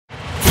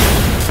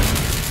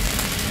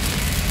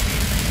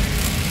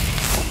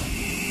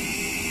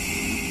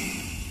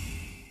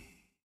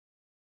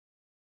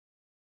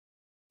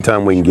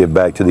Time we can give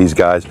back to these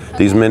guys,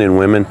 these men and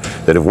women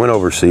that have went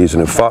overseas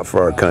and have fought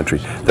for our country.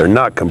 They're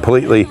not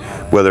completely,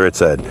 whether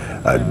it's an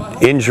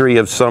injury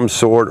of some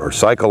sort or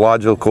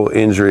psychological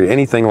injury,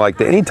 anything like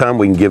that. Anytime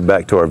we can give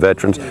back to our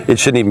veterans, it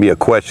shouldn't even be a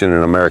question in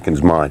an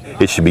American's mind.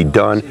 It should be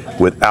done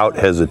without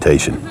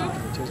hesitation.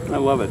 I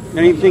love it.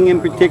 Anything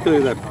in particular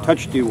that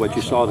touched you, what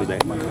you saw today?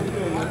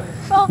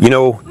 You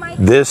know,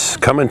 this,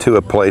 coming to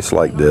a place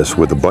like this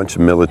with a bunch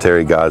of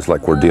military guys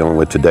like we're dealing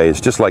with today, is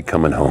just like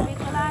coming home.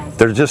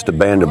 They're just a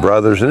band of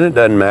brothers, and it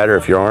doesn't matter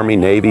if you're Army,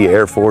 Navy,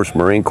 Air Force,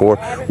 Marine Corps,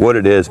 what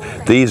it is.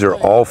 These are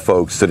all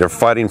folks that are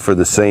fighting for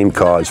the same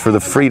cause, for the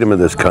freedom of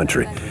this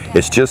country.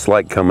 It's just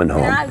like coming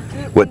home.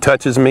 What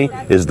touches me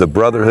is the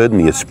brotherhood and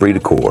the esprit de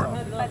corps.